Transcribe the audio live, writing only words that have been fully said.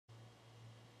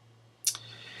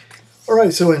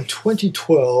Alright, so in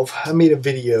 2012, I made a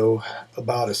video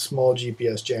about a small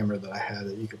GPS jammer that I had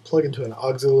that you could plug into an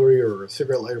auxiliary or a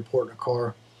cigarette lighter port in a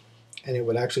car, and it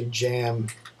would actually jam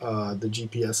the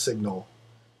GPS signal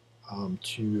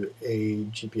to a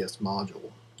GPS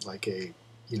module, like a,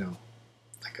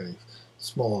 like a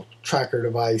small tracker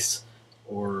device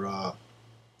or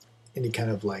any kind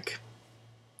of like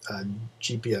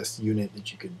GPS unit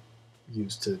that you could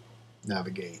use to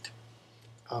navigate.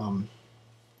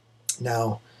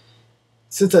 Now,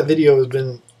 since that video has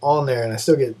been on there and I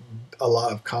still get a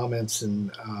lot of comments and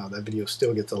that video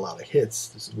still gets a lot of hits,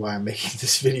 this is why I'm making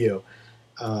this video.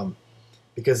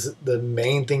 Because the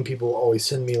main thing people always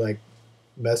send me like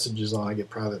messages on, I get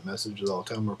private messages all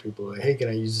the time where people are like, hey, can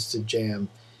I use this to jam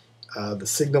the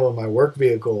signal in my work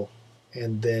vehicle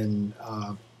and then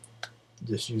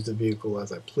just use the vehicle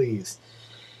as I please.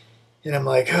 And I'm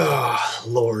like, oh,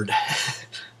 Lord.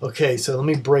 Okay, so let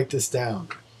me break this down.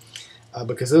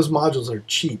 Because those modules are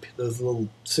cheap. Those little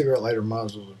cigarette lighter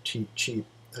modules are cheap.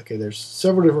 Okay, there's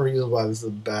several different reasons why this is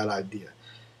a bad idea.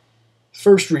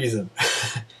 First reason,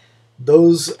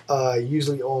 those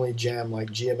usually only jam like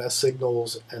GMS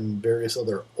signals and various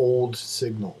other old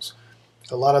signals.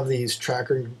 A lot of these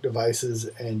tracking devices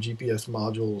and GPS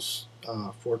modules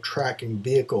for tracking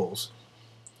vehicles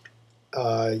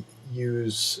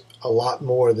use a lot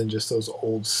more than just those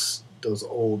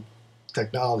old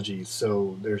technologies.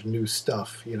 So there's new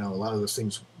stuff, a lot of those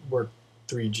things work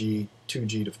 3G,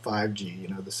 2G to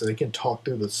 5G, so they can talk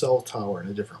through the cell tower in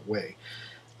a different way.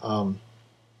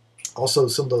 Also,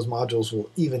 some of those modules will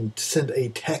even send a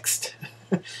text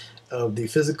of the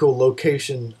physical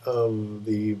location of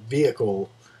the vehicle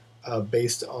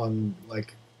based on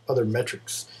like other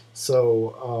metrics.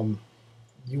 So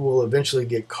you will eventually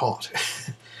get caught.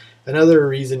 Another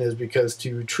reason is because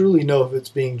to truly know if it's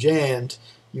being jammed,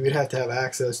 you would have to have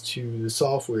access to the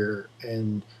software,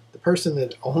 and the person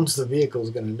that owns the vehicle is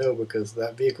going to know because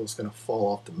that vehicle is going to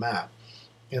fall off the map.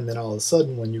 And then all of a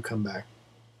sudden when you come back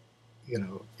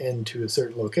into a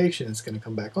certain location, it's going to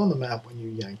come back on the map when you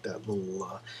yank that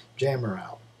little jammer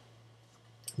out.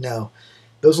 Now,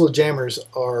 those little jammers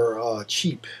are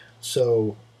cheap.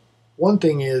 So one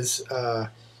thing is a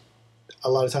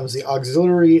lot of times the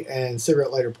auxiliary and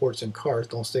cigarette lighter ports in cars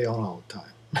don't stay on all the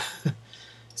time.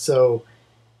 So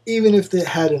even if it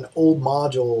had an old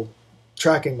module,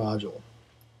 tracking module,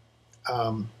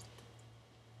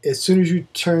 as soon as you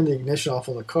turn the ignition off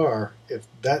on the car, if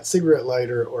that cigarette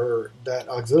lighter or that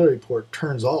auxiliary port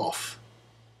turns off,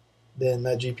 then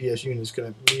that GPS unit is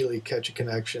going to immediately catch a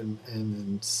connection and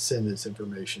then send its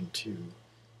information to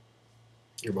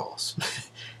your boss.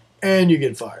 And you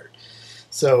get fired.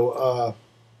 So,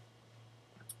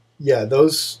 yeah,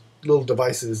 those little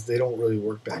devices, they don't really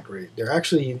work that great. They're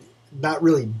actually not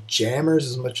really jammers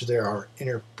as much as they are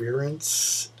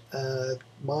interference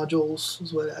modules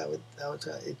is what I would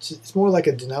say. It's more like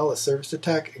a denial of service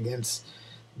attack against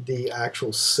the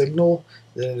actual signal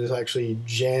than it is actually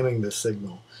jamming the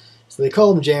signal. So they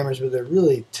call them jammers, but they're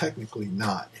really technically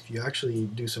not. If you actually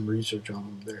do some research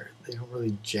on them, they don't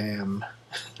really jam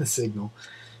the signal.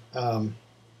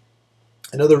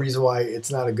 Another reason why it's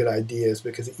not a good idea is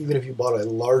because even if you bought a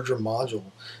larger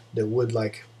module that would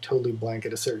like totally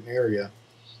blanket a certain area,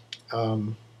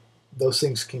 those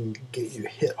things can get you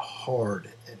hit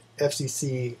hard. An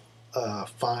FCC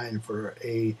fine for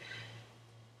a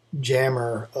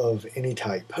jammer of any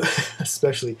type,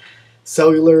 especially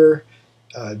cellular,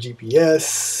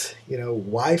 GPS,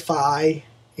 Wi-Fi,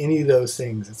 any of those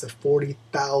things. It's a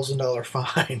 $40,000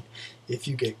 fine if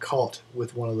you get caught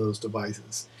with one of those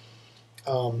devices.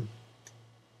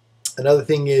 Another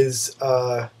thing is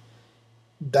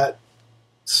that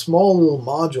small little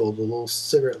module, the little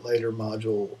cigarette lighter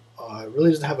module,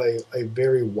 really doesn't have a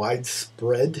very wide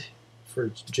spread for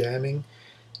its jamming,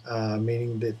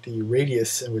 meaning that the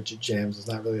radius in which it jams is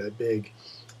not really that big.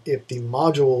 If the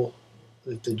module,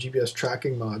 if the GPS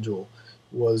tracking module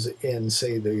was in,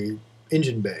 say, the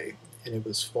engine bay, and it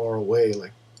was far away,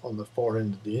 like on the far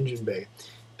end of the engine bay,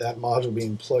 that module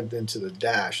being plugged into the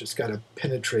dash, it's got to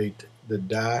penetrate the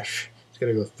dash, it's got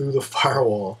to go through the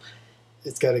firewall,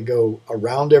 it's got to go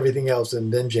around everything else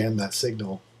and then jam that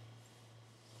signal.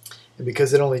 And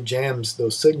because it only jams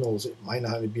those signals, it might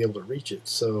not be able to reach it.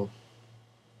 So,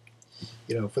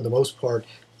 for the most part,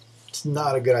 it's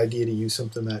not a good idea to use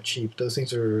something that cheap. Those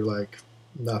things are like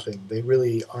nothing. They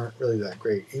really aren't really that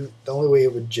great. The only way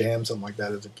it would jam something like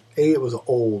that is if A, it was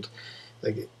old,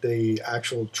 like the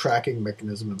actual tracking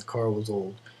mechanism in the car was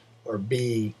old, or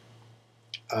B,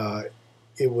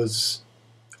 it was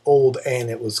old and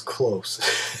it was close.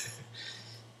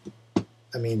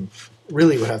 I mean,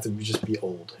 really it would have to just be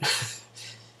old.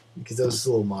 because those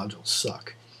little modules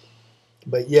suck.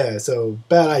 But yeah, so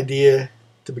bad idea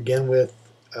to begin with.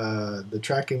 The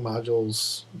tracking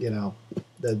modules,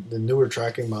 the newer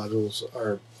tracking modules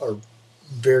are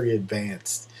very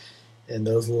advanced, and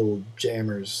those little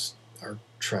jammers are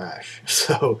trash.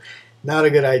 So, not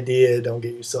a good idea. Don't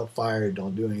get yourself fired.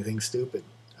 Don't do anything stupid.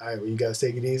 All right, well, you guys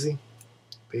take it easy.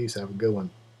 Peace. Have a good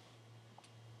one.